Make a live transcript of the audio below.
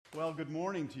Well, good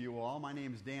morning to you all. My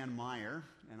name is Dan Meyer,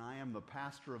 and I am the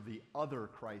pastor of the other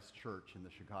Christ Church in the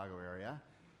Chicago area,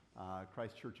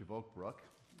 Christ Church of Oak Brook,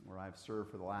 where I've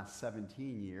served for the last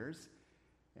 17 years.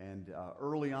 And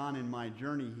early on in my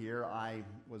journey here, I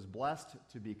was blessed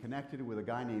to be connected with a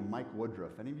guy named Mike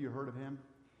Woodruff. Any of you heard of him?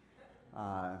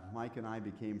 Mike and I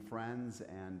became friends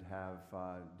and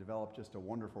have developed just a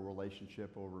wonderful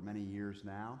relationship over many years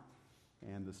now.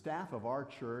 And the staff of our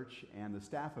church and the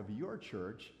staff of your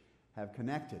church have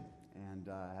connected and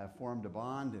have formed a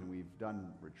bond, and we've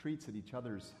done retreats at each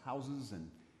other's houses, and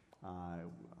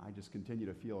I just continue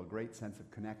to feel a great sense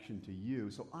of connection to you.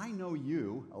 So I know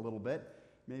you a little bit.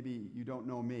 Maybe you don't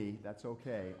know me. That's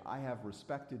okay. I have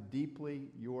respected deeply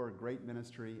your great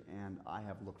ministry, and I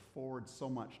have looked forward so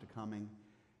much to coming,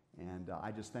 and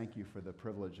I just thank you for the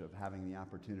privilege of having the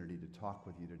opportunity to talk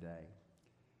with you today.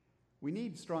 We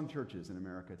need strong churches in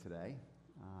America today.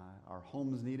 Our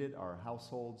homes need it, our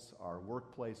households, our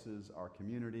workplaces, our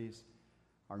communities.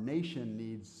 Our nation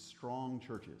needs strong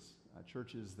churches,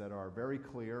 churches that are very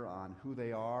clear on who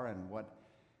they are and what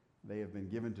they have been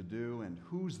given to do and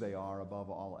whose they are above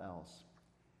all else.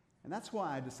 And that's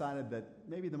why I decided that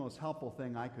maybe the most helpful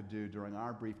thing I could do during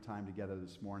our brief time together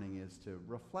this morning is to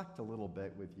reflect a little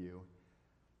bit with you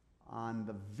on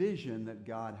the vision that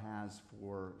God has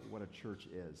for what a church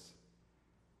is.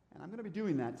 And I'm going to be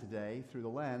doing that today through the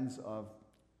lens of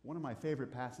one of my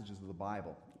favorite passages of the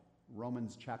Bible,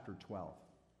 Romans chapter 12.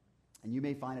 And you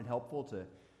may find it helpful to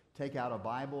take out a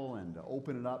Bible and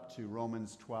open it up to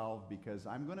Romans 12, because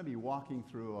I'm going to be walking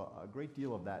through a great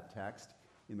deal of that text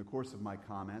in the course of my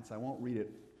comments. I won't read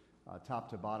it top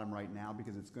to bottom right now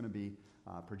because it's going to be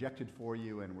projected for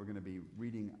you, and we're going to be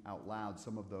reading out loud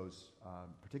some of those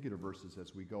particular verses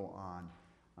as we go on.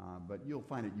 But you'll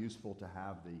find it useful to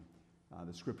have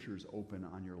the scriptures open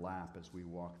on your lap as we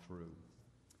walk through.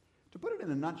 To put it in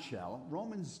a nutshell,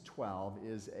 Romans 12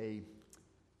 is a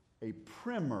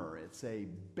primer. It's a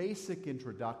basic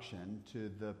introduction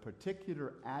to the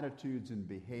particular attitudes and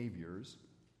behaviors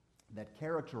that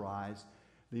characterize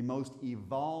the most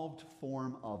evolved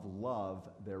form of love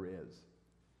there is.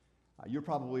 You're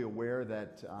probably aware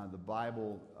that the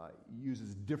Bible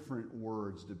uses different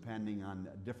words depending on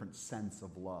a different sense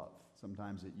of love.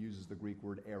 Sometimes it uses the Greek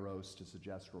word eros to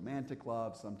suggest romantic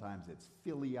love. Sometimes it's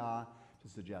philia to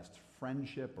suggest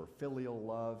friendship or filial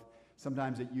love.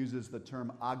 Sometimes it uses the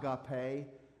term agape,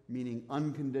 meaning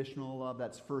unconditional love.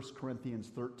 That's 1 Corinthians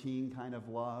 13 kind of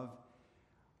love.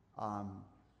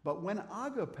 But when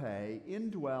agape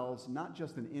indwells not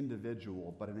just an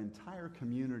individual, but an entire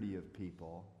community of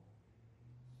people,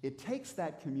 it takes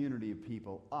that community of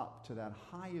people up to that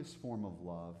highest form of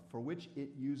love for which it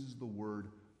uses the word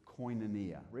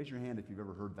koinonia. Raise your hand if you've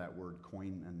ever heard that word,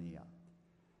 koinonia.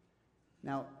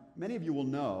 Now, many of you will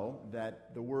know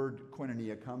that the word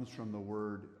koinonia comes from the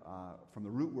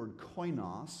root word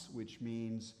koinos, which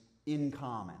means in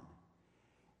common.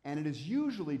 And it is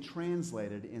usually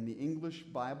translated in the English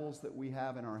Bibles that we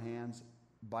have in our hands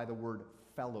by the word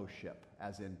fellowship,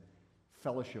 as in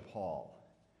fellowship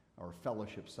hall or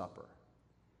fellowship supper.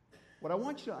 What I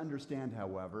want you to understand,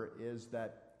 however, is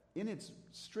that in its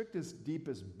strictest,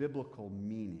 deepest biblical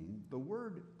meaning, the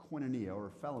word koinonia, or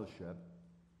fellowship,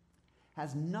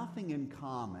 has nothing in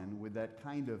common with that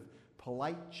kind of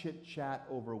polite chit-chat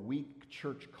over weak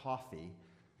church coffee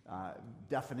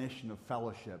definition of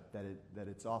fellowship that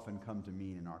it's often come to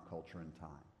mean in our culture and time.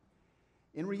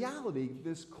 In reality,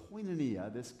 this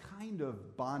koinonia, this kind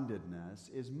of bondedness,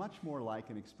 is much more like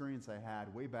an experience I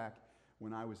had way back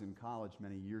when I was in college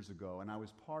many years ago, and I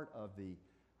was part of the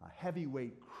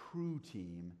heavyweight crew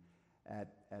team at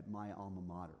my alma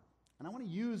mater. And I want to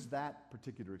use that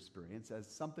particular experience as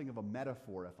something of a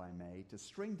metaphor, if I may, to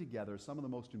string together some of the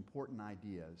most important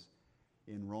ideas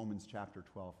in Romans chapter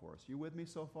 12 for us. You with me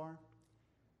so far?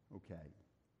 Okay.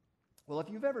 Well, if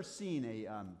you've ever seen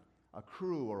a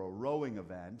crew or a rowing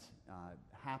event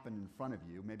happen in front of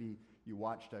you. Maybe you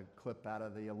watched a clip out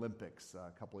of the Olympics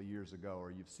a couple of years ago, or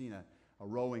you've seen a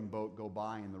rowing boat go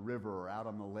by in the river or out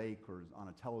on the lake or on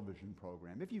a television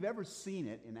program. If you've ever seen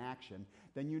it in action,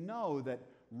 then you know that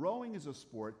rowing is a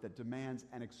sport that demands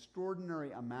an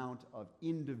extraordinary amount of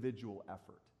individual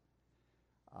effort.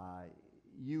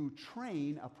 You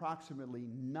train approximately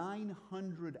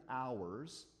 900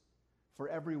 hours for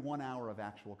every 1 hour of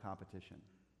actual competition.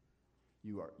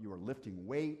 You are lifting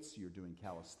weights, you're doing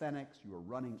calisthenics, you are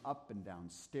running up and down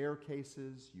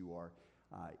staircases, you are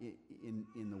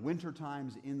in the winter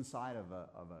times inside of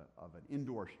an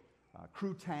indoor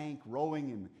crew tank, rowing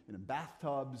in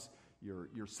bathtubs.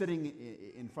 You're sitting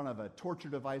in front of a torture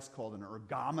device called an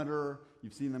ergometer.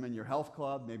 You've seen them in your health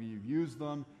club, maybe you've used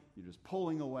them. you're just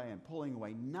pulling away and pulling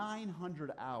away,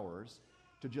 900 hours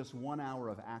to just 1 hour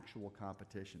of actual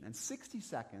competition. And 60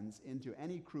 seconds into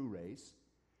any crew race,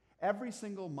 every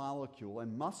single molecule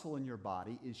and muscle in your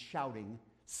body is shouting,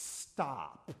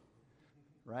 stop,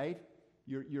 right?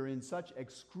 You're in such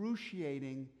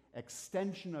excruciating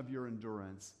extension of your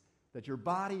endurance that your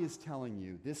body is telling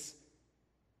you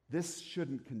this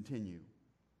shouldn't continue.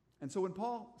 And so when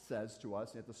Paul says to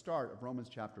us at the start of Romans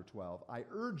chapter 12, I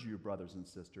urge you, brothers and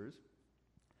sisters,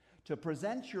 to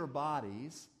present your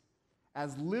bodies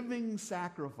as living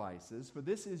sacrifices, for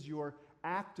this is your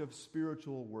act of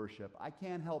spiritual worship. I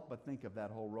can't help but think of that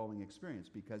whole rowing experience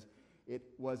because it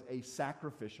was a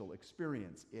sacrificial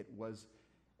experience. It was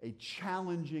a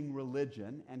challenging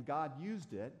religion, and God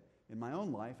used it. In my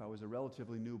own life, I was a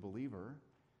relatively new believer,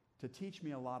 to teach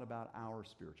me a lot about our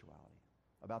spirituality,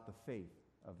 about the faith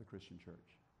of the Christian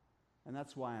church. And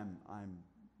that's why I'm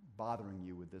bothering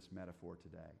you with this metaphor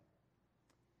today.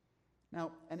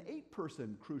 Now, an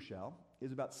 8-person cruise shell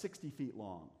is about 60 feet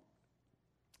long.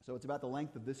 So it's about the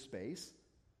length of this space,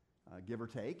 give or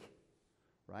take,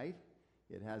 right?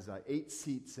 It has 8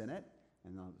 seats in it,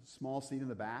 and a small seat in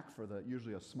the back for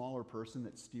usually a smaller person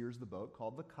that steers the boat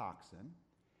called the coxswain.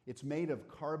 It's made of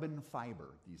carbon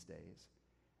fiber these days.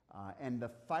 And the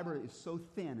fiber is so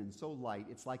thin and so light,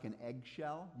 it's like an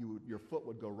eggshell. Your foot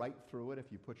would go right through it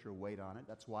if you put your weight on it.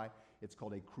 That's why it's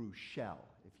called a cruise shell,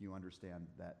 if you understand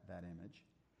that image.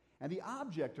 And the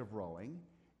object of rowing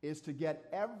is to get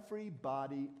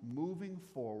everybody moving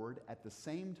forward at the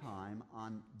same time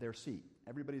on their seat.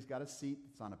 Everybody's got a seat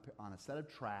that's on a set of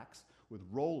tracks with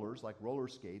rollers, like roller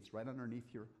skates, right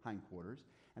underneath your hindquarters.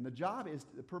 And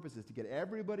the purpose is to get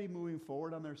everybody moving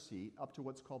forward on their seat up to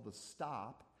what's called the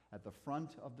stop at the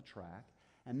front of the track.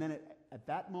 And then at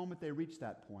that moment they reach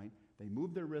that point, they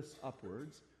move their wrists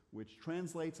upwards, which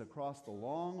translates across the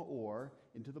long oar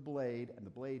into the blade, and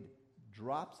the blade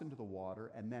drops into the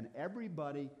water, and then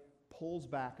everybody pulls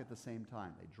back at the same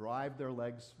time. They drive their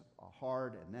legs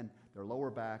hard, and then their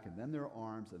lower back, and then their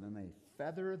arms, and then they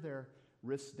feather their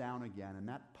wrists down again, and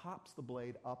that pops the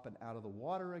blade up and out of the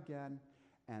water again,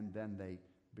 and then they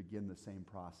begin the same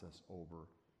process over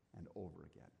and over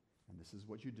again. And this is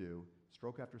what you do,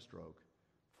 stroke after stroke,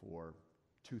 for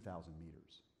 2,000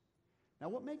 meters. Now,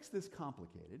 what makes this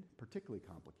complicated, particularly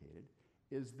complicated,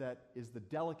 is the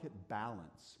delicate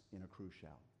balance in a cruise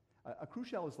shell. A cruise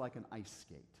shell is like an ice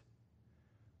skate,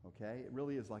 okay? It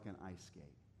really is like an ice skate.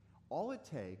 All it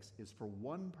takes is for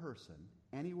one person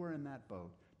anywhere in that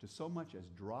boat to so much as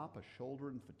drop a shoulder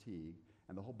in fatigue,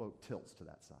 and the whole boat tilts to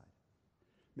that side,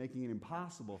 making it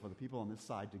impossible for the people on this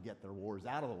side to get their oars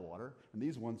out of the water, and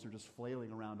these ones are just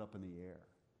flailing around up in the air,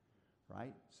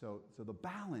 right? So the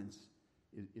balance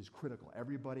is critical.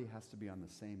 Everybody has to be on the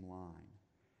same line.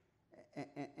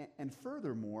 And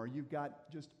furthermore, you've got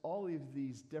just all of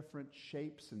these different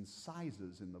shapes and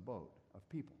sizes in the boat of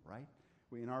people, right?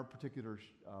 In our particular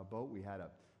boat, we had a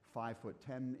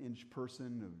 5'10"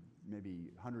 person, maybe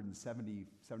 170,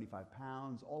 75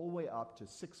 pounds, all the way up to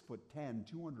 6'10",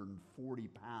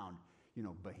 240-pound,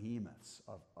 behemoths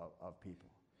of people.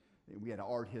 We had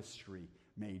art history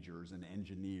majors and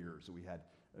engineers. We had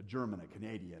a German, a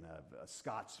Canadian, a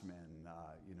Scotsman,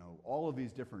 all of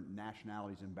these different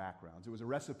nationalities and backgrounds. It was a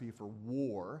recipe for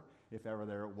war, if ever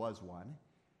there was one.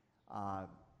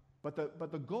 But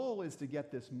the goal is to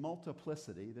get this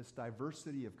multiplicity, this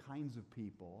diversity of kinds of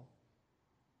people,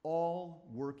 all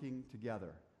working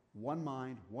together. One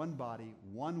mind, one body,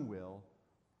 one will,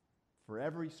 for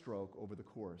every stroke over the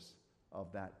course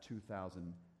of that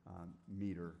 2,000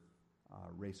 meter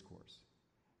race course.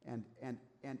 And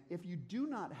if you do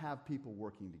not have people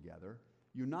working together,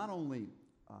 you not only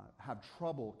have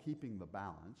trouble keeping the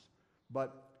balance,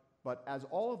 but as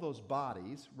all of those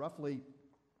bodies, roughly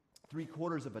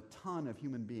 3/4 of a ton of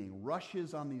human being,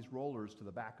 rushes on these rollers to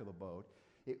the back of the boat,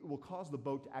 it will cause the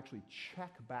boat to actually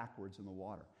check backwards in the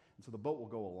water. And so the boat will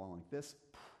go along like this,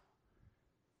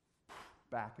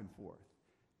 back and forth.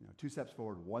 2 steps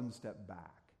forward, 1 step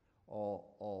back,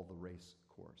 all the race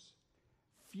course.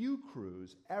 Few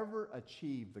crews ever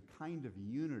achieve the kind of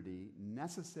unity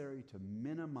necessary to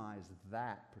minimize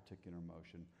that particular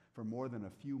motion for more than a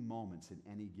few moments in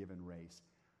any given race.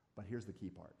 But here's the key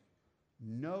part.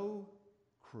 No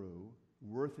crew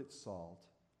worth its salt,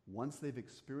 once they've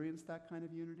experienced that kind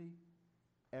of unity,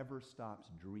 ever stops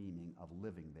dreaming of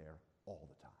living there all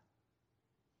the time.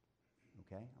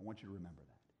 Okay? I want you to remember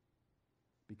that.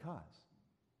 Because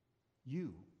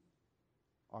you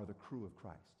are the crew of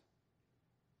Christ.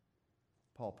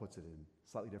 Paul puts it in a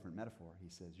slightly different metaphor. He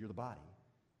says, you're the body.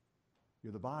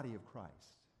 You're the body of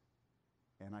Christ.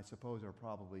 And I suppose are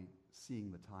probably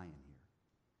seeing the tie-in here.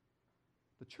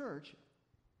 The church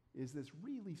is this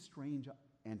really strange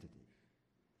entity.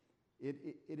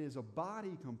 It is a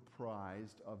body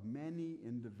comprised of many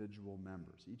individual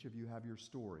members. Each of you have your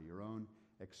story, your own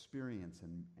experience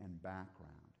and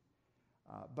background.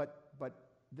 But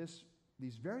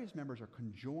these various members are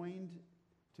conjoined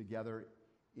together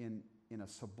in a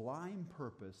sublime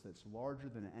purpose that's larger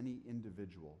than any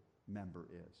individual member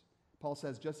is. Paul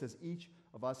says, just as each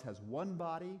of us has one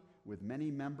body with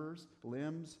many members,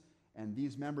 limbs, and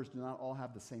these members do not all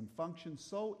have the same function,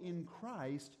 so in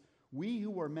Christ, we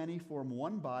who are many form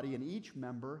one body, and each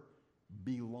member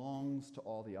belongs to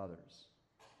all the others.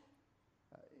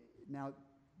 Now,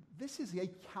 this is a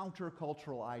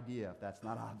countercultural idea, if that's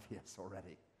not obvious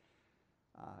already.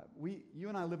 You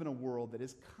and I live in a world that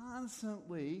is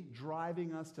constantly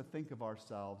driving us to think of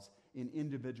ourselves in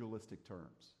individualistic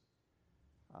terms.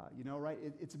 Right?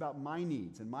 It's about my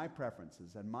needs and my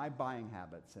preferences and my buying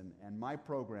habits and my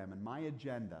program and my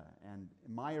agenda and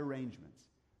my arrangements.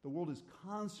 The world is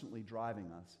constantly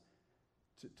driving us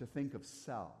to think of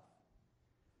self.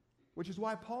 Which is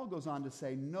why Paul goes on to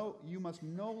say, no, you must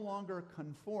no longer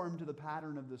conform to the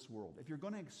pattern of this world. If you're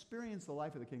going to experience the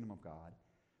life of the kingdom of God,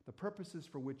 the purposes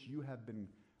for which you have been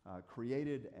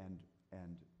created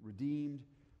and redeemed,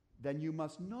 then you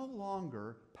must no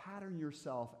longer pattern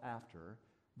yourself after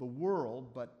the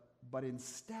world, but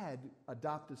instead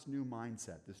adopt this new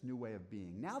mindset, this new way of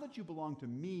being. Now that you belong to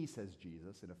me, says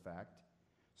Jesus, in effect,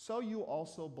 so you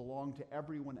also belong to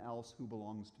everyone else who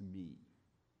belongs to me.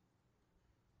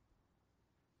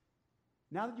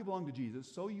 Now that you belong to Jesus,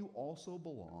 so you also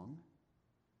belong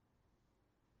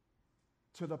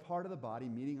to the part of the body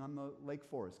meeting on the Lake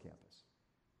Forest campus.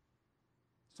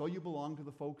 So you belong to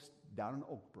the folks down in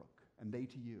Oak Brook, and they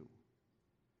to you.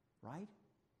 Right?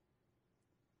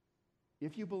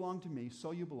 If you belong to me,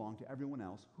 so you belong to everyone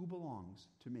else who belongs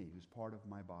to me, who's part of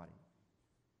my body.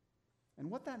 And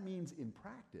what that means in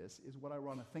practice is what I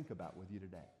want to think about with you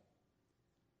today.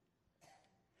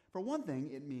 For one thing,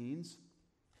 it means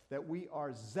that we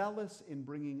are zealous in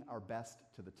bringing our best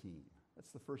to the team.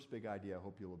 That's the first big idea I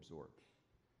hope you'll absorb.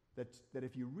 That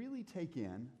if you really take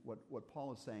in what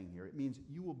Paul is saying here, it means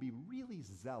you will be really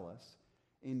zealous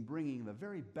in bringing the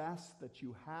very best that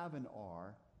you have and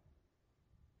are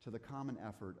to the common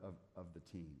effort of the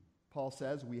team. Paul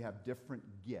says we have different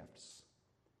gifts.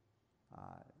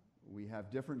 We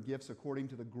have different gifts according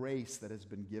to the grace that has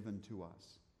been given to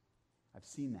us. I've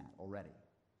seen that already.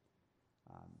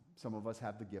 Some of us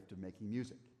have the gift of making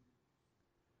music.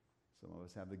 Some of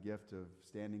us have the gift of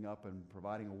standing up and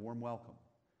providing a warm welcome.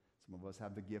 Some of us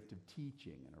have the gift of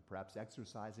teaching and are perhaps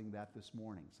exercising that this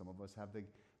morning. Some of us have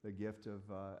the gift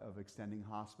of extending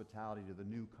hospitality to the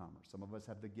newcomer. Some of us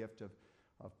have the gift of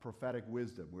prophetic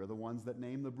wisdom. We're the ones that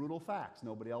name the brutal facts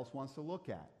nobody else wants to look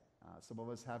at. Some of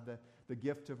us have the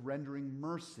gift of rendering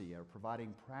mercy or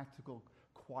providing practical,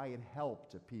 quiet help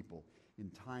to people in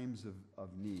times of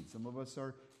need. Some of us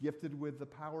are gifted with the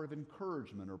power of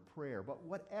encouragement or prayer. But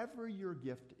whatever your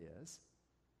gift is,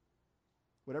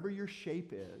 whatever your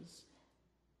shape is,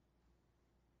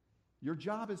 your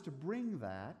job is to bring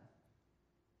that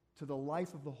to the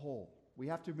life of the whole. We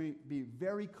have to be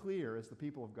very clear as the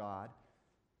people of God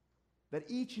that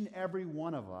each and every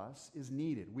one of us is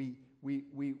needed. We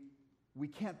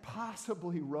can't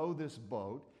possibly row this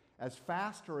boat as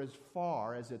fast or as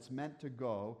far as it's meant to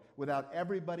go without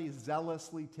everybody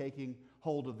zealously taking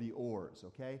hold of the oars,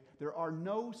 okay? There are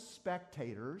no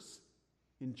spectators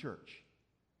in church.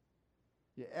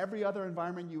 Every other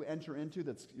environment you enter into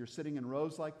you're sitting in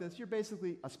rows like this, you're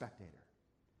basically a spectator.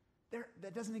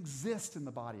 That doesn't exist in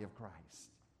the body of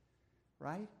Christ,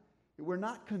 right? We're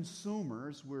not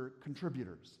consumers, we're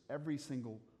contributors, every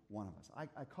single one of us.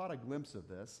 I caught a glimpse of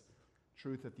this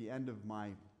truth at the end of my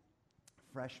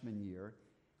freshman year.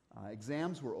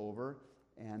 Exams were over,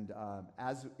 and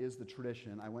as is the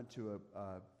tradition, I went to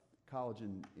a college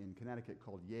in Connecticut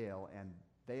called Yale, and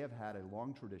they have had a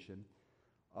long tradition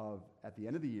of, at the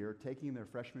end of the year, taking their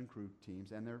freshman crew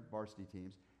teams and their varsity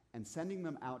teams and sending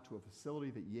them out to a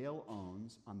facility that Yale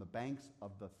owns on the banks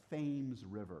of the Thames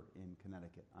River in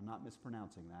Connecticut. I'm not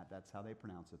mispronouncing that. That's how they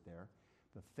pronounce it there,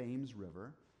 the Thames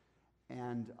River.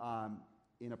 And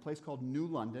in a place called New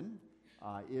London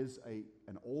is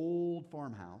an old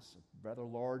farmhouse, a rather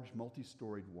large,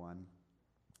 multi-storied one,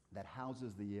 that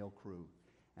houses the Yale crew.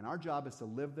 And our job is to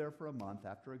live there for a month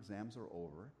after exams are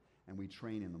over, and we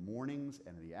train in the mornings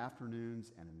and in the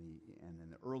afternoons and in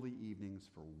the early evenings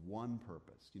for one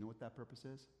purpose. Do you know what that purpose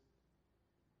is?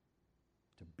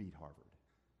 To beat Harvard.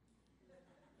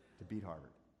 To beat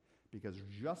Harvard. Because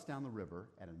just down the river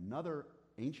at another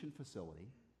ancient facility,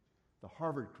 The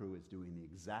Harvard crew is doing the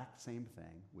exact same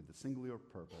thing with the singular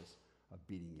purpose of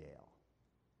beating Yale.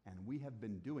 And we have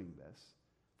been doing this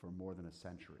for more than a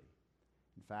century.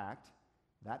 In fact,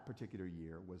 that particular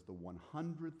year was the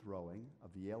 100th throwing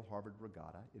of the Yale-Harvard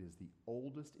Regatta. It is the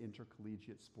oldest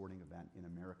intercollegiate sporting event in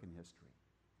American history.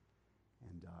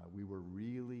 And we were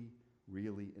really,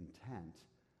 really intent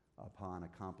upon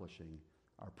accomplishing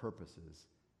our purposes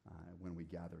when we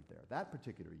gathered there. That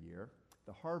particular year,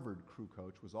 the Harvard crew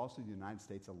coach was also the United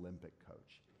States Olympic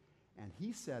coach. And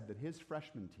he said that his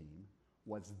freshman team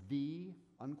was the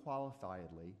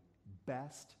unqualifiedly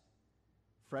best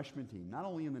freshman team, not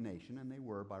only in the nation, and they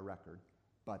were by record,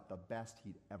 but the best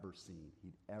he'd ever seen,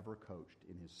 he'd ever coached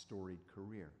in his storied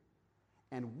career.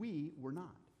 And we were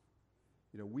not.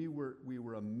 We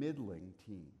were a middling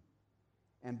team.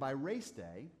 And by race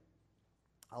day,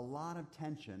 a lot of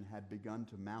tension had begun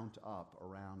to mount up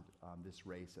around this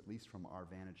race, at least from our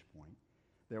vantage point.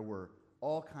 There were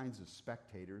all kinds of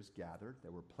spectators gathered.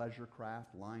 There were pleasure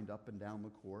craft lined up and down the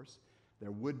course.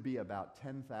 There would be about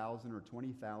 10,000 or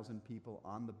 20,000 people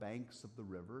on the banks of the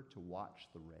river to watch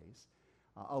the race.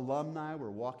 Alumni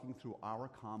were walking through our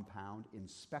compound,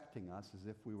 inspecting us as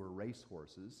if we were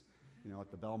racehorses,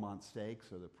 at the Belmont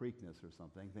Stakes or the Preakness or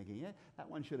something, thinking, that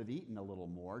one should have eaten a little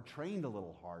more, trained a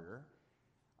little harder.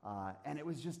 And it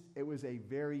was a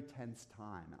very tense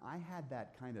time. And I had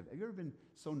that kind of, have you ever been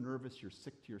so nervous you're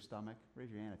sick to your stomach?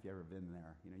 Raise your hand if you've ever been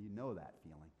there. You know that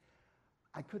feeling.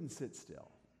 I couldn't sit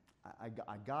still.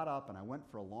 I got up and I went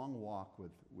for a long walk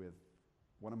with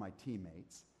one of my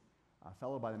teammates, a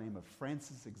fellow by the name of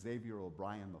Francis Xavier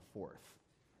O'Brien IV.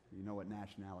 You know what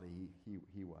nationality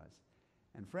he was.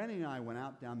 And Franny and I went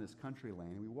out down this country lane,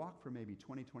 and we walked for maybe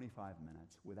 20, 25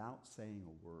 minutes without saying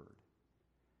a word.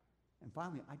 And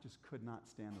finally, I just could not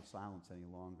stand the silence any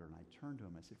longer, and I turned to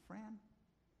him. I said, Fran,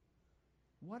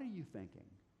 what are you thinking?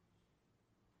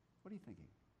 What are you thinking?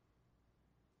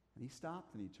 And he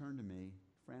stopped, and he turned to me.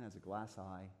 Fran has a glass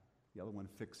eye. The other one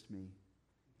fixed me.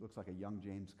 Looks like a young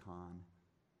James Caan.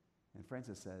 And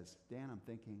Francis says, Dan, I'm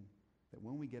thinking that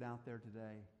when we get out there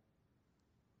today,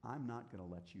 I'm not going to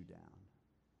let you down.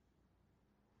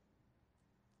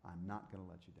 I'm not going to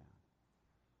let you down.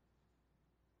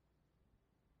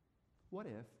 What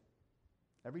if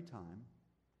every time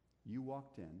you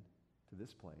walked in to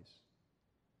this place,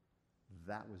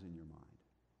 that was in your mind?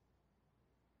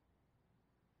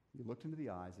 You looked into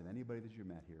the eyes of anybody that you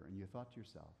met here and you thought to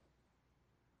yourself,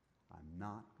 I'm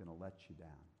not going to let you down.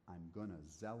 I'm going to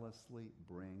zealously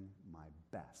bring my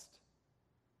best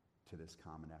to this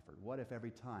common effort. What if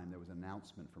every time there was an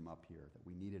announcement from up here that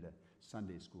we needed a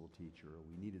Sunday school teacher, or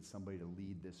we needed somebody to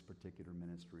lead this particular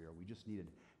ministry, or we just needed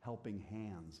helping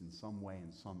hands in some way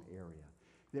in some area,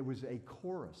 there was a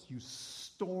chorus. You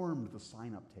stormed the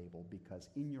sign-up table because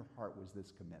in your heart was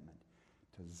this commitment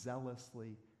to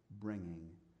zealously bringing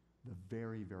the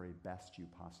very, very best you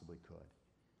possibly could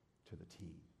to the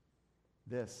team.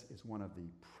 This is one of the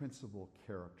principal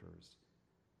characters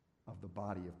of the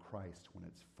body of Christ when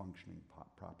it's functioning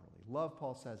properly. Love,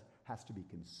 Paul says, has to be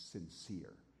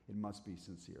sincere. It must be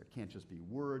sincere. It can't just be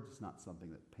words. It's not something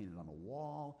that's painted on a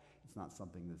wall. It's not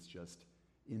something that's just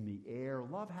in the air.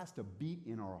 Love has to beat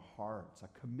in our hearts,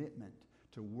 a commitment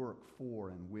to work for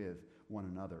and with one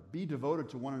another. Be devoted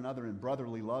to one another in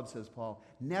brotherly love, says Paul.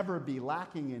 Never be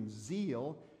lacking in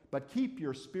zeal, but keep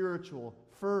your spiritual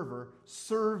fervor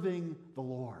serving the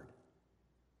Lord.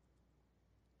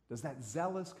 Does that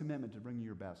zealous commitment to bring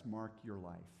your best mark your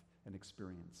life and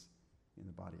experience in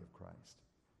the body of Christ?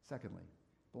 Secondly,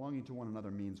 belonging to one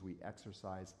another means we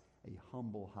exercise a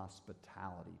humble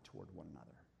hospitality toward one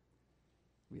another.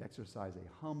 We exercise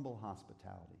a humble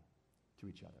hospitality to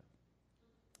each other.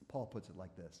 Paul puts it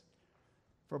like this: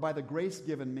 For by the grace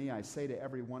given me, I say to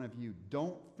every one of you,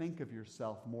 don't think of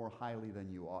yourself more highly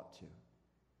than you ought to.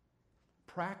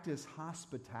 Practice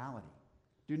hospitality.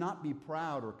 Do not be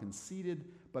proud or conceited,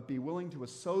 but be willing to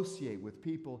associate with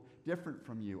people different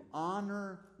from you.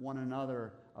 Honor one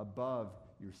another above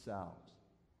yourselves.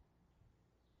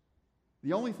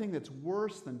 The only thing that's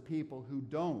worse than people who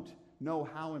don't know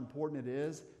how important it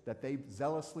is that they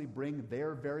zealously bring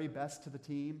their very best to the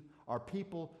team are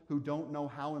people who don't know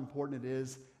how important it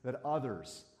is that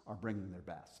others are bringing their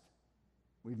best.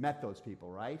 We've met those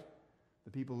people, right?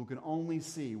 The people who can only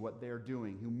see what they're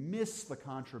doing, who miss the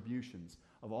contributions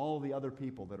of all the other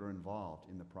people that are involved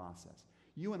in the process.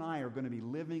 You and I are going to be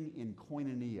living in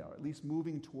koinonia, or at least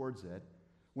moving towards it,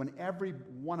 when every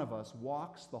one of us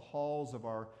walks the halls of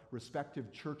our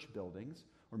respective church buildings,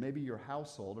 or maybe your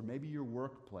household, or maybe your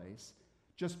workplace,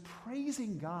 just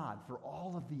praising God for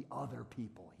all of the other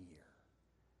people here.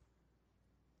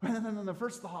 And then the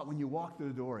first thought when you walk through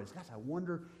the door is, gosh, I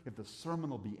wonder if the sermon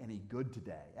will be any good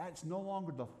today. That's no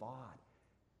longer the thought.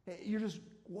 You're just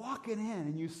walking in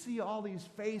and you see all these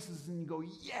faces and you go,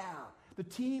 yeah, the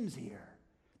team's here.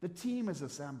 The team is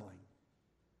assembling.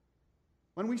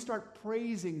 When we start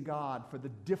praising God for the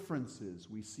differences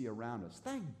we see around us,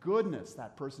 thank goodness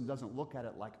that person doesn't look at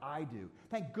it like I do.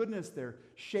 Thank goodness they're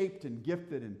shaped and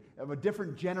gifted and of a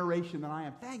different generation than I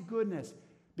am. Thank goodness,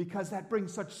 because that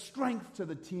brings such strength to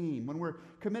the team. When we're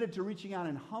committed to reaching out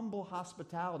in humble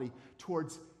hospitality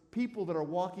towards people that are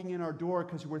walking in our door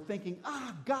because we're thinking,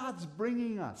 God's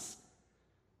bringing us.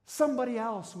 Somebody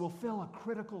else will fill a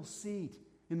critical seat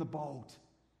in the boat.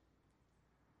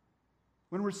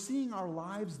 When we're seeing our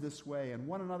lives this way and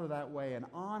one another that way and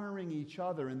honoring each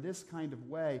other in this kind of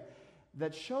way,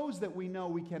 that shows that we know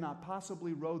we cannot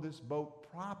possibly row this boat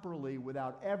properly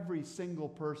without every single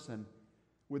person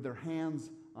with their hands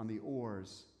on the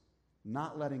oars,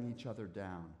 not letting each other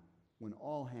down. When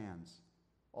all hands,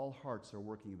 all hearts are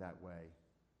working that way,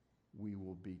 we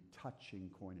will be touching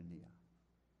koinonia.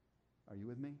 Are you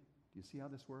with me? Do you see how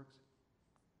this works?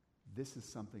 This is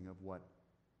something of what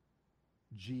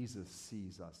Jesus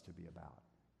sees us to be about.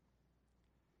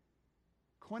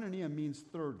 Koinonia means,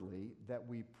 thirdly, that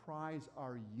we prize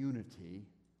our unity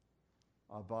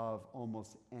above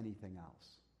almost anything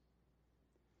else.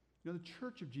 You know, the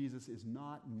Church of Jesus is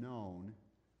not known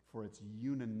for its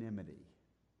unanimity,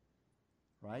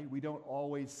 right? We don't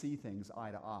always see things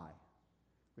eye to eye.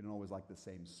 We don't always like the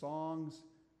same songs.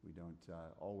 We don't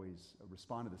always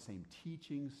respond to the same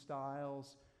teaching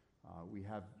styles. We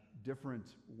have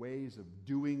different ways of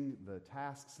doing the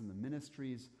tasks and the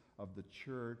ministries of the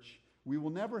church. We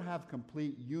will never have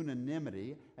complete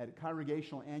unanimity. At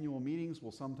congregational annual meetings,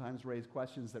 we'll sometimes raise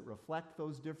questions that reflect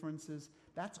those differences.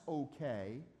 That's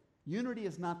okay. Unity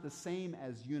is not the same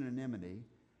as unanimity,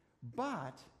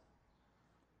 but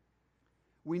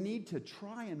we need to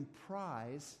try and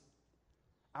prize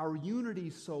our unity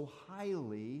so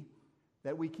highly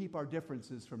that we keep our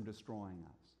differences from destroying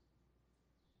us.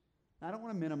 Now, I don't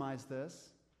want to minimize this,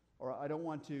 or I don't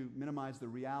want to minimize the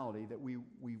reality that we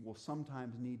will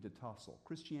sometimes need to tussle.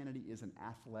 Christianity is an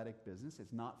athletic business.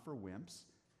 It's not for wimps.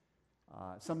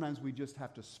 Sometimes we just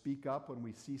have to speak up when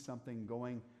we see something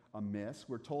going amiss.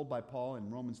 We're told by Paul in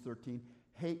Romans 13,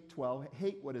 hate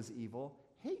what is evil.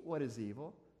 Hate what is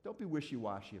evil. Don't be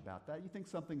wishy-washy about that. You think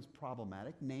something's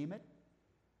problematic, name it.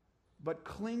 But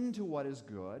cling to what is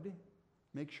good.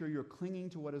 Make sure you're clinging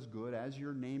to what is good as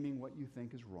you're naming what you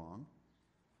think is wrong.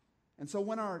 And so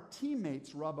when our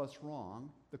teammates rub us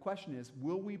wrong, the question is,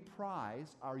 will we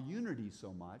prize our unity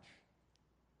so much,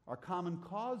 our common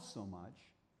cause so much,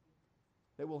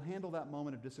 that we'll handle that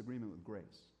moment of disagreement with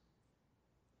grace?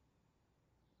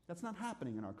 That's not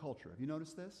happening in our culture. Have you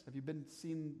noticed this? Have you been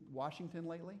seeing Washington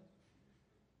lately?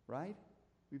 Right?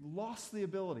 We've lost the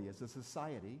ability as a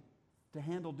society to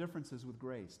handle differences with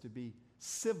grace, to be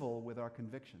civil with our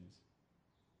convictions.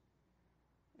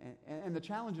 And the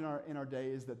challenge in our day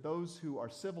is that those who are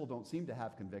civil don't seem to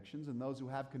have convictions, and those who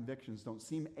have convictions don't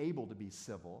seem able to be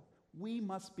civil. We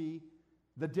must be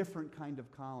the different kind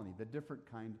of colony, the different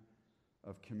kind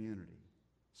of community.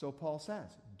 So Paul says,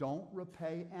 don't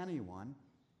repay anyone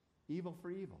evil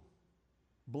for evil.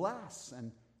 Bless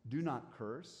and do not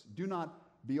curse. Do not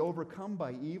be overcome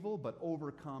by evil, but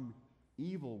overcome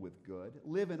evil with good.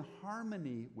 Live in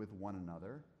harmony with one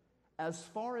another. As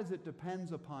far as it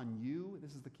depends upon you,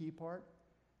 this is the key part,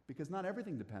 because not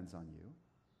everything depends on you,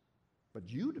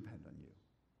 but you depend on you.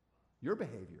 Your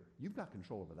behavior, you've got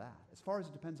control over that. As far as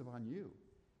it depends upon you,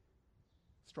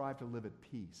 strive to live at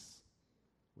peace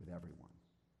with everyone.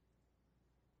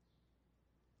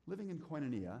 Living in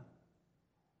koinonia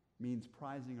means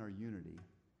prizing our unity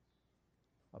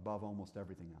above almost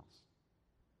everything else.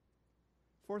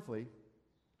 Fourthly,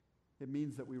 it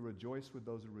means that we rejoice with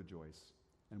those who rejoice,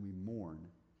 and we mourn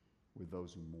with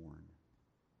those who mourn.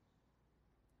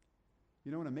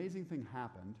 You know, an amazing thing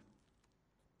happened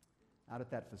out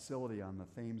at that facility on the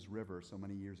Thames River so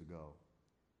many years ago.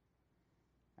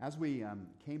 As we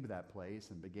came to that place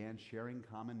and began sharing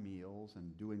common meals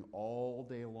and doing all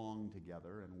day long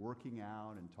together and working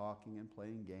out and talking and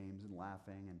playing games and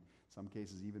laughing and in some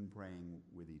cases even praying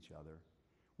with each other,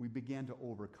 we began to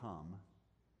overcome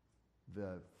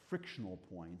the frictional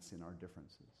points in our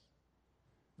differences.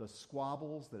 The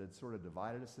squabbles that had sort of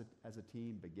divided us as a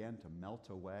team began to melt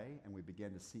away, and we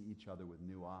began to see each other with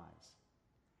new eyes.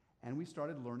 And we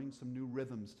started learning some new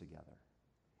rhythms together.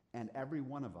 And every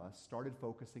one of us started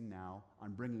focusing now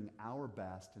on bringing our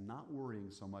best and not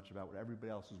worrying so much about what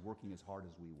everybody else was working as hard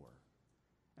as we were.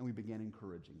 And we began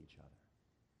encouraging each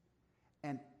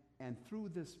other. And through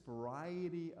this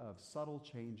variety of subtle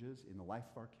changes in the life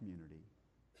of our community,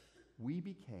 we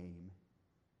became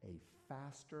a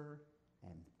faster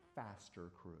and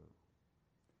faster crew.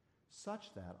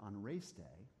 Such that on race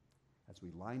day, as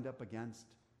we lined up against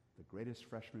the greatest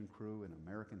freshman crew in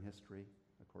American history,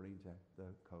 according to the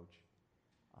coach,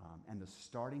 and the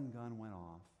starting gun went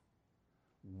off,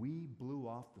 we blew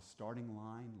off the starting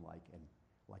line like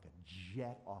a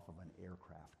jet off of an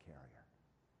aircraft carrier.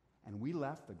 And we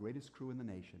left the greatest crew in the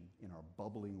nation in our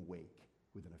bubbling wake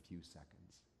within a few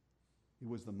seconds. It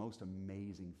was the most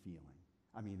amazing feeling.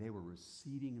 I mean, they were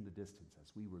receding in the distance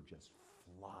as we were just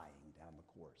flying down the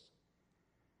course.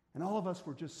 And all of us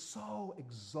were just so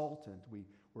exultant.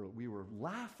 We were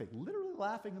laughing, literally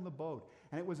laughing in the boat.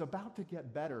 And it was about to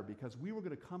get better because we were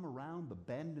going to come around the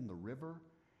bend in the river,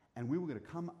 and we were going to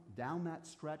come down that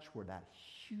stretch where that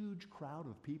huge crowd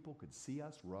of people could see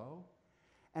us row.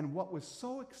 And what was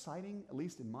so exciting, at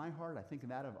least in my heart, I think in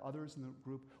that of others in the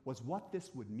group, was what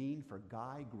this would mean for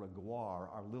Guy Gregoire,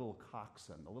 our little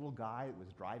coxswain, the little guy that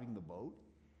was driving the boat.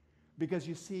 Because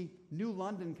you see, New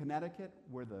London, Connecticut,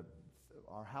 where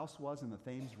our house was in the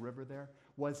Thames River there,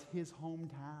 was his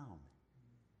hometown.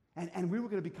 And we were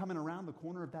going to be coming around the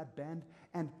corner of that bend,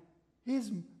 and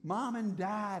his mom and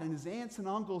dad and his aunts and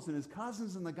uncles and his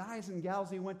cousins and the guys and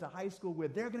gals he went to high school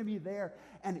with, they're going to be there.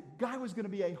 And Guy was going to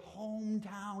be a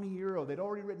hometown hero. They'd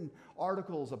already written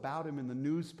articles about him in the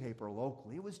newspaper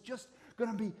locally. It was just going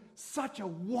to be such a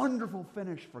wonderful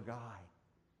finish for Guy.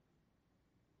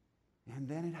 And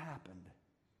then it happened.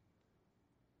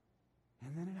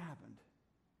 And then it happened.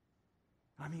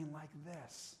 I mean, like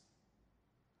this.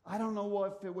 I don't know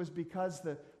if it was because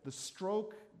the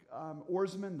stroke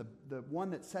oarsman, the one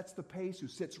that sets the pace, who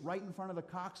sits right in front of the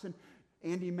coxswain,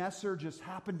 Andy Messer, just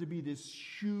happened to be this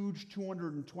huge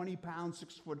 220-pound,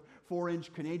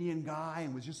 6'4" Canadian guy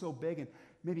and was just so big, and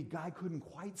maybe Guy couldn't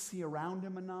quite see around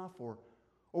him enough, or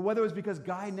whether it was because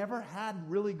Guy never had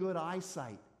really good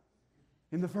eyesight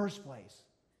in the first place.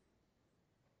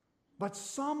 But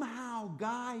somehow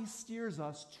Guy steers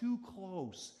us too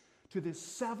close to this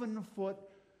 7-foot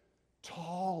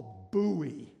tall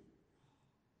buoy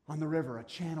on the river, a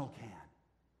channel can.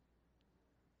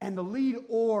 And the lead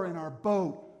oar in our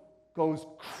boat goes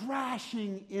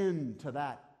crashing into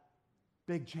that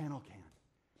big channel can.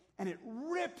 And it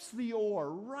rips the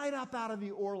oar right up out of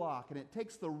the oarlock, and it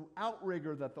takes the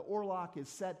outrigger that the oarlock is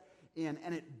set in,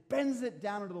 and it bends it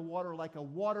down into the water like a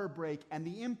water break, and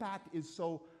the impact is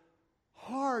so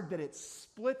hard that it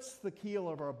splits the keel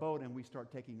of our boat, and we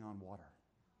start taking on water.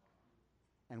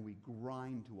 And we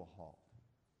grind to a halt.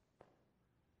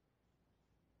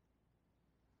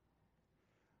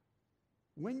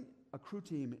 When a crew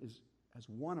team has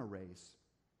won a race,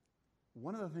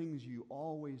 one of the things you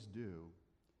always do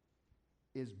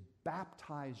is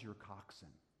baptize your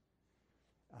coxswain.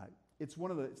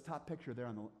 It's top picture there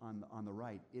on the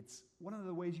right. It's one of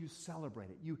the ways you celebrate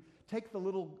it. You take the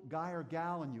little guy or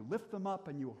gal and you lift them up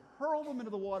and you hurl them into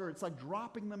the water. It's like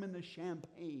dropping them in the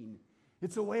champagne.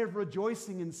 It's a way of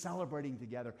rejoicing and celebrating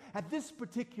together. At this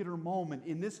particular moment,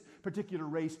 in this particular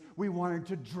race, we wanted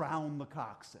to drown the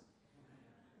coxswain.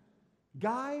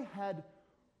 Guy had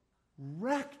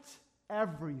wrecked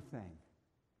everything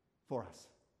for us.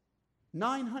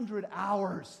 900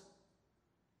 hours,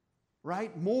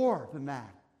 right? More than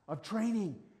that, of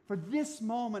training for this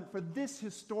moment, for this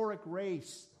historic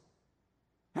race.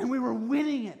 And we were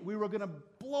winning it. We were going to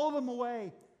blow them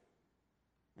away.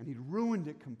 And he'd ruined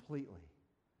it completely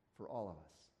for all of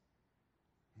us.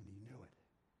 And he knew it.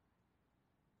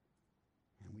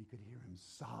 And we could hear him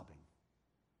sobbing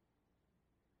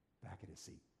back at his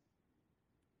seat.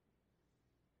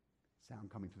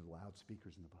 Sound coming through the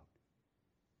loudspeakers in the boat.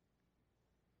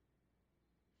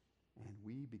 And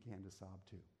we began to sob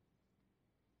too.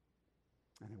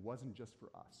 And it wasn't just for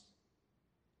us.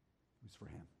 It was for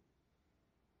him.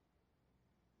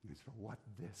 It was for what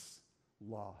this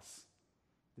loss,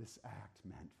 this act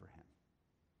meant for him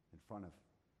in front of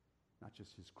not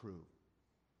just his crew,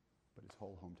 but his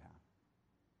whole hometown.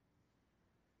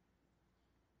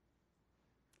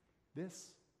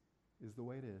 This is the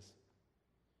way it is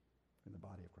in the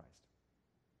body of Christ.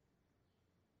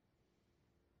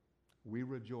 We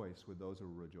rejoice with those who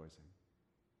are rejoicing.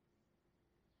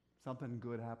 Something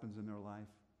good happens in their life,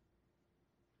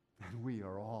 and we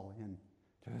are all in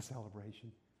to the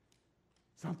celebration.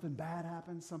 Something bad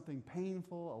happens, something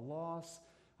painful, a loss,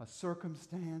 a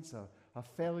circumstance, a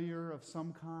failure of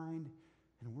some kind,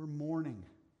 and we're mourning.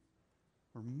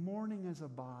 We're mourning as a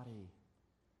body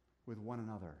with one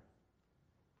another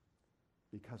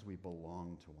because we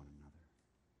belong to one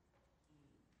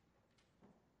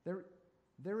another.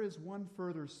 there is one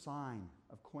further sign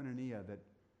of koinonia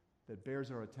that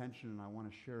bears our attention, and I want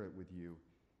to share it with you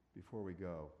before we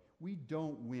go. We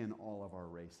don't win all of our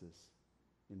races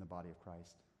in the body of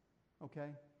Christ, okay?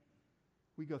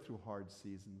 We go through hard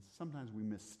seasons. Sometimes we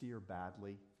missteer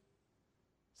badly.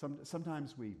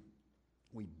 Sometimes we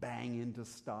bang into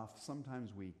stuff.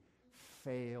 Sometimes we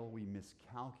fail. We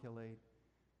miscalculate.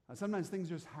 Sometimes things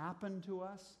just happen to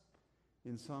us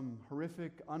in some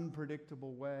horrific,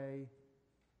 unpredictable way.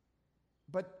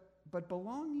 But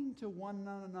belonging to one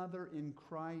another in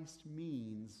Christ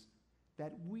means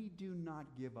that we do not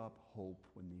give up hope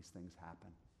when these things happen,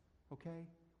 okay?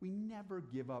 We never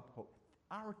give up hope.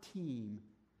 Our team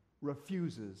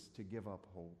refuses to give up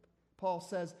hope. Paul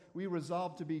says we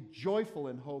resolve to be joyful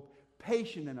in hope,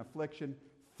 patient in affliction,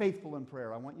 faithful in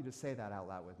prayer. I want you to say that out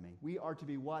loud with me. We are to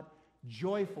be what?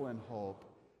 Joyful in hope,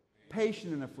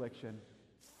 patient in affliction,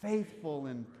 faithful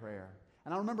in prayer.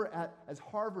 And I remember as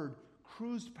Harvard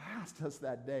cruised past us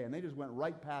that day, and they just went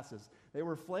right past us. They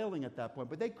were flailing at that point,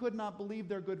 but they could not believe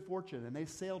their good fortune, and they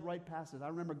sailed right past us. I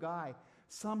remember Guy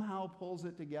somehow pulls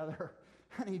it together,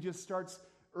 and he just starts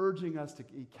urging us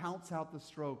he counts out the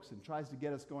strokes and tries to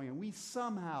get us going, and we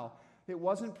somehow, it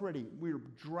wasn't pretty, we were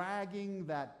dragging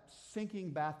that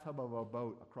sinking bathtub of a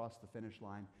boat across the finish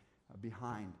line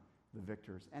behind the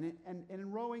victors. And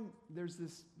in rowing, there's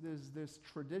this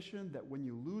tradition that when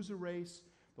you lose a race,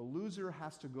 the loser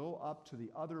has to go up to the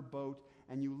other boat,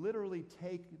 and you literally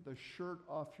take the shirt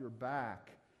off your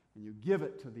back and you give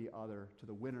it to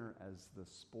the winner as the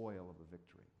spoil of the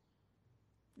victory.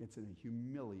 It's a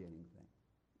humiliating thing.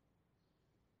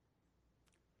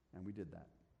 And we did that.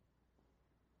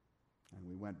 And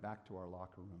we went back to our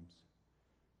locker rooms,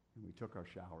 and we took our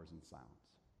showers in silence.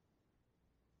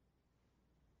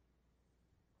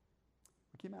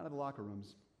 We came out of the locker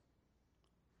rooms,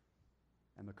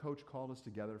 and the coach called us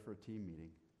together for a team meeting.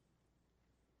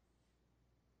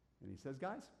 And he says,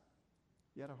 guys,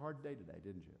 you had a hard day today,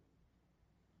 didn't you?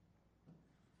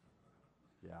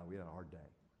 Yeah, we had a hard day.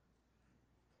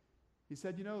 He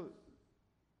said, you know,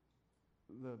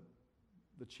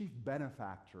 the chief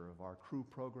benefactor of our crew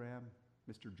program,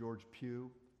 Mr. George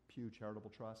Pugh Charitable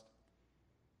Trust,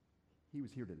 he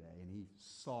was here today, and he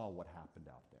saw what happened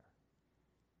out there.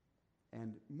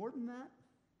 And more than that,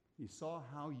 he saw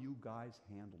how you guys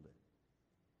handled it.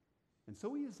 And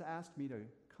so he has asked me to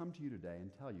come to you today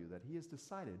and tell you that he has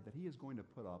decided that he is going to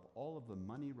put up all of the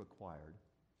money required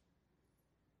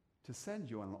to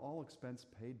send you on an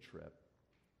all-expense-paid trip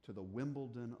to the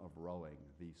Wimbledon of rowing,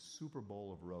 the Super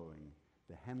Bowl of rowing,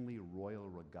 the Henley Royal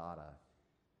Regatta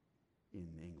in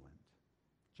England.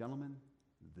 Gentlemen,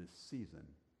 this season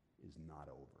is not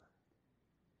over.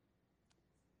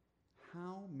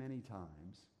 How many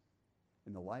times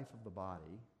in the life of the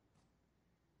body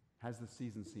has the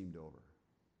season seemed over?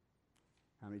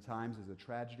 How many times has a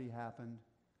tragedy happened,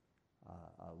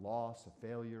 a loss, a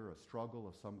failure, a struggle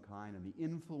of some kind, and the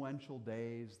influential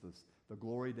days, the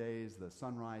glory days, the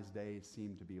sunrise days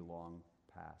seem to be long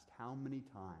past? How many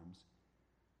times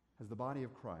has the body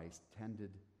of Christ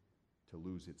tended to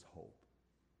lose its hope?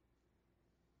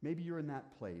 Maybe you're in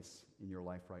that place in your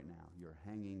life right now. You're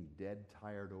hanging dead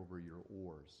tired over your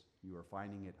oars. You are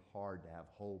finding it hard to have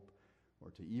hope or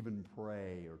to even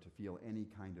pray or to feel any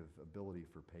kind of ability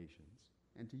for patience.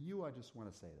 And to you, I just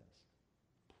want to say this.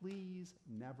 Please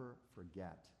never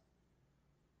forget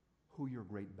who your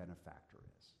great benefactor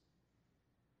is,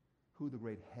 who the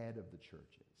great head of the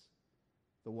church is,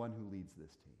 the one who leads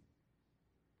this team.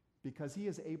 Because he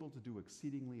is able to do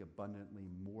exceedingly abundantly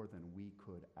more than we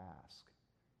could ask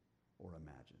or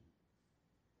imagine.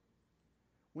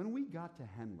 When we got to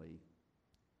Henley,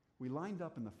 we lined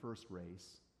up in the first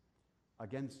race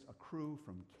against a crew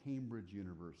from Cambridge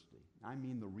University. I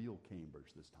mean the real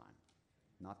Cambridge this time,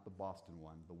 not the Boston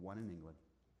one, the one in England.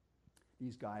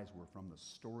 These guys were from the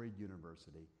storied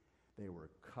university. They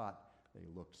were cut, they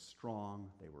looked strong,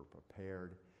 they were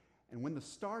prepared. And when the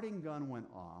starting gun went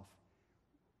off,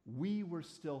 we were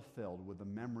still filled with the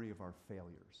memory of our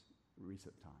failures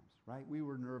recent times, right? We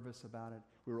were nervous about it.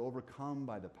 We were overcome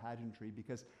by the pageantry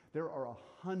because there are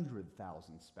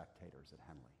 100,000 spectators at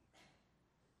Henley,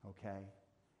 okay?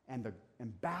 And the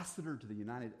ambassador to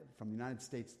from the United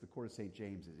States to the Court of St.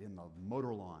 James is in the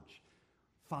motor launch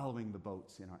following the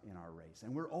boats in our race.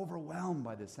 And we're overwhelmed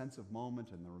by the sense of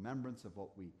moment and the remembrance of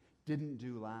what we didn't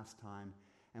do last time.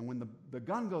 And when the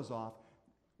gun goes off,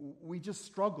 we just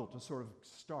struggle to sort of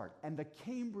start. And the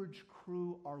Cambridge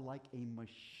crew are like a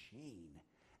machine.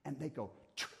 And they go,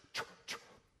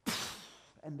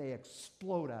 and they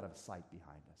explode out of sight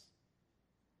behind us.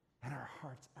 And our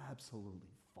hearts absolutely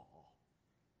fall.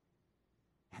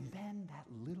 And then that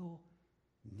little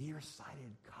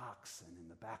nearsighted coxswain in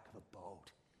the back of the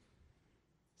boat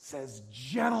says,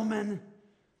 "Gentlemen,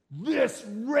 this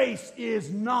race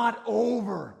is not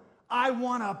over. I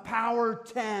want a power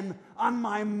 10 on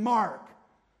my mark.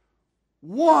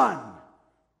 1,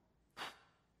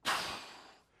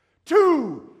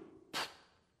 2,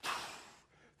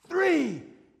 3,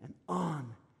 and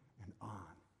on and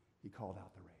on." He called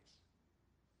out the race.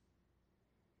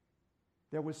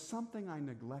 There was something I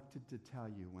neglected to tell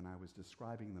you when I was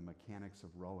describing the mechanics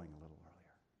of rowing a little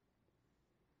earlier.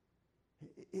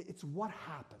 It's what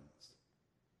happens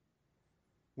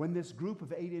when this group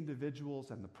of 8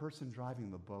 individuals and the person driving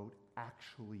the boat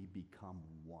actually become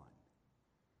one.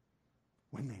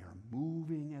 When they are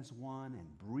moving as one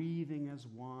and breathing as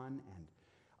one and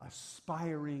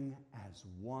aspiring as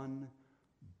one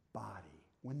body.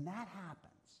 When that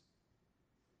happens,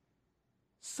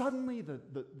 suddenly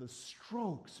the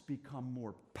strokes become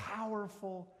more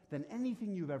powerful than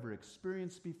anything you've ever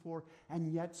experienced before,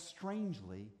 and yet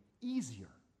strangely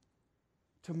easier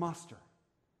to muster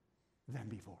than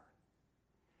before.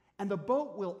 And the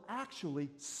boat will actually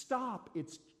stop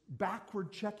its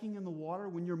backward checking in the water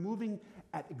when you're moving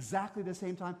at exactly the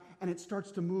same time, and it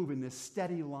starts to move in this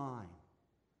steady line.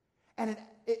 And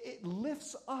it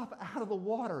lifts up out of the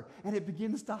water, and it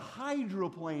begins to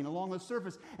hydroplane along the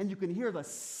surface, and you can hear the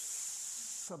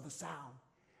sss of the sound.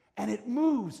 And it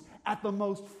moves at the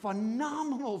most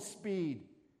phenomenal speed.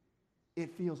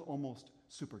 It feels almost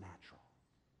supernatural.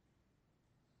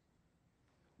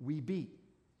 We beat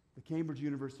the Cambridge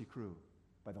University crew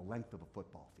by the length of a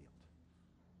football field.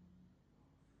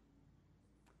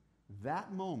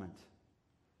 That moment,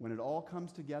 when it all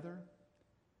comes together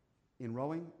in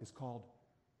rowing, is called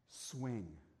swing.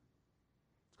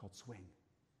 It's called swing.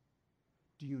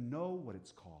 Do you know what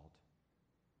it's called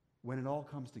when it all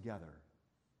comes together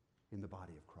in the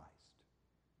body of Christ?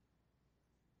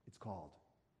 It's called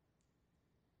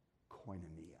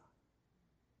koinonia.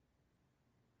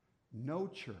 No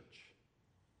church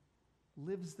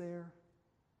lives there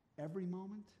every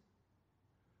moment,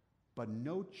 but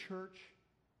no church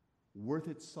worth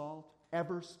its salt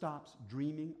ever stops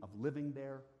dreaming of living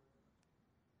there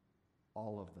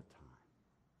all of the time.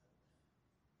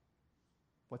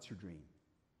 What's your dream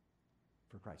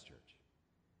for Christ Church?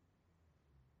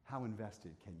 How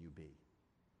invested can you be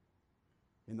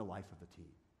in the life of the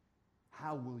team?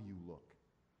 How will you look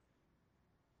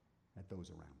at those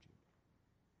around you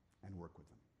and work with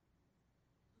them?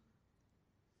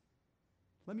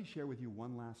 Let me share with you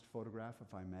one last photograph,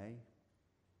 if I may,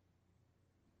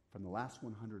 from the last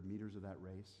 100 meters of that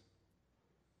race.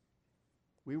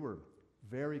 We were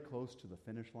very close to the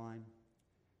finish line.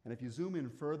 And if you zoom in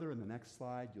further in the next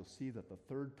slide, you'll see that the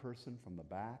third person from the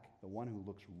back, the one who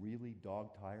looks really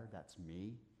dog-tired, that's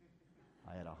me.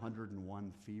 I had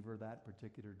 101 fever that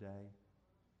particular day.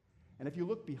 And if you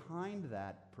look behind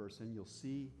that person, you'll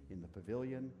see in the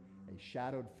pavilion a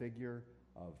shadowed figure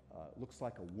of, looks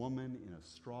like a woman in a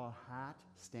straw hat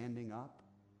standing up.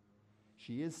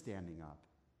 She is standing up.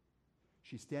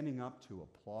 She's standing up to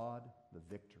applaud the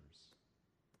victors.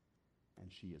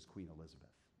 And she is Queen Elizabeth.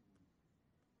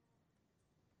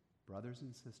 Brothers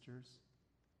and sisters,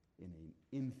 in an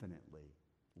infinitely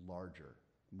larger,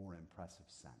 more impressive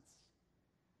sense,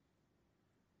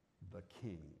 the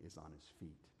king is on his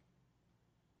feet,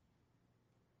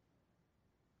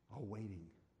 awaiting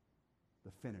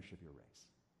the finish of your race.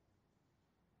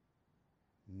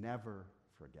 Never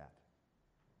forget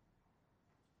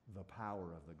the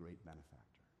power of the great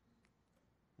benefactor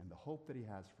and the hope that he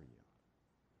has for you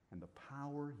and the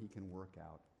power he can work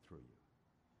out through you.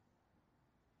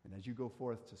 And as you go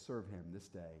forth to serve him this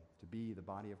day, to be the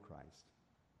body of Christ,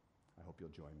 I hope you'll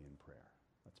join me in prayer.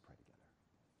 Let's pray together.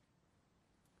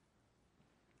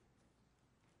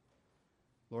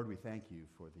 Lord, we thank you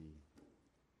for the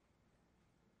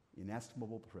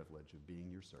inestimable privilege of being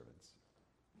your servants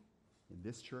in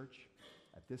this church,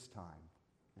 at this time,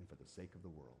 and for the sake of the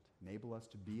world. Enable us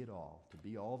to be it all, to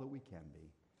be all that we can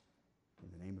be.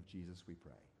 In the name of Jesus we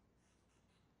pray.